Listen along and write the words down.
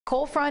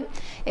cold front,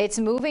 it's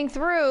moving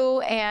through,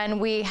 and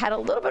we had a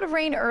little bit of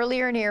rain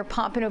earlier near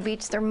Pompano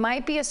Beach. There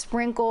might be a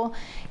sprinkle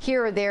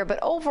here or there, but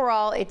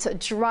overall it's a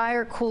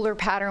drier, cooler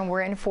pattern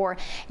we're in for.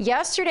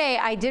 Yesterday,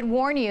 I did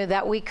warn you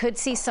that we could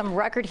see some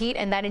record heat,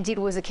 and that indeed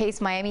was the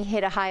case. Miami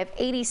hit a high of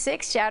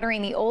 86,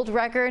 shattering the old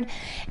record,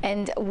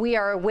 and we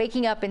are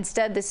waking up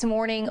instead this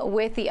morning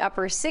with the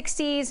upper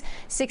 60s,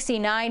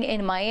 69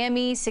 in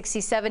Miami,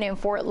 67 in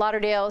Fort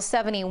Lauderdale,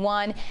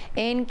 71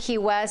 in Key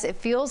West. It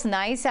feels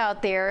nice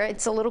out there.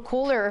 It's a little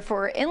cooler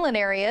for inland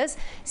areas.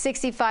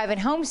 65 in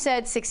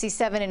Homestead,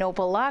 67 in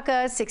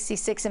Opelika,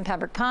 66 in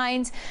Pembroke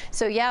Pines.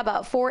 So yeah,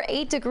 about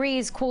 8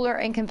 degrees cooler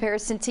in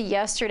comparison to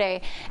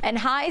yesterday. And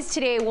highs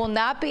today will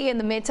not be in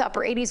the mid to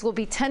upper 80s. Will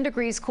be 10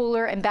 degrees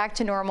cooler and back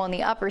to normal in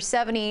the upper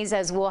 70s,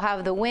 as we'll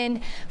have the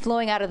wind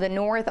flowing out of the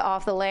north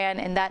off the land,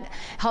 and that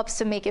helps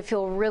to make it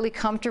feel really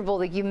comfortable.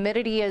 The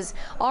humidity is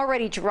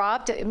already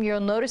dropped. You'll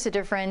notice a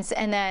difference.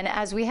 And then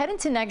as we head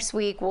into next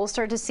week, we'll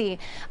start to see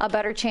a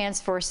better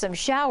chance for some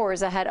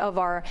showers ahead of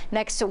our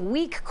next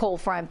week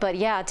cold front. But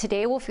yeah,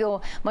 today will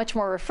feel much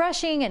more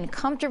refreshing and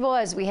comfortable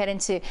as we head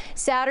into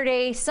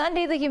Saturday.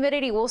 Sunday, the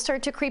humidity will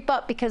start to creep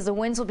up because the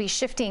winds will be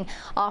shifting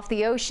off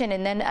the ocean.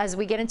 And then as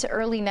we get into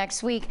early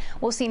next week,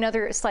 we'll see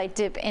another slight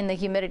dip in the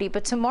humidity.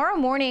 But tomorrow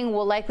morning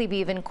will likely be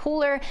even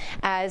cooler,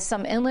 as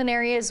some inland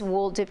areas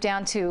will dip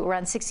down to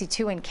around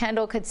 62 in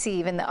Kendall. Could see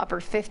even the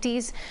upper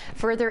 50s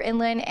further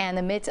inland, and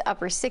the mid to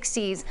upper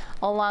 60s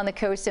along the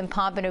coast in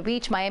Pompano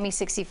Beach. Miami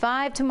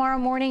 65 tomorrow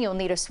morning. You'll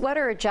need a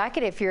sweater or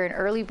jacket if you're an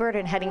early bird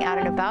and heading out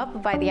and about.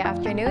 But by the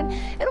afternoon,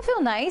 it'll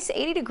feel nice,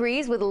 80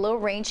 degrees with a low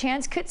rain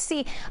chance. Could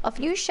see a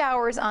few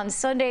showers on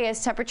Sunday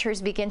as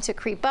temperatures begin to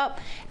creep up,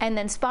 and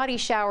then spotty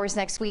showers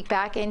next week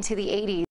back into the 80s.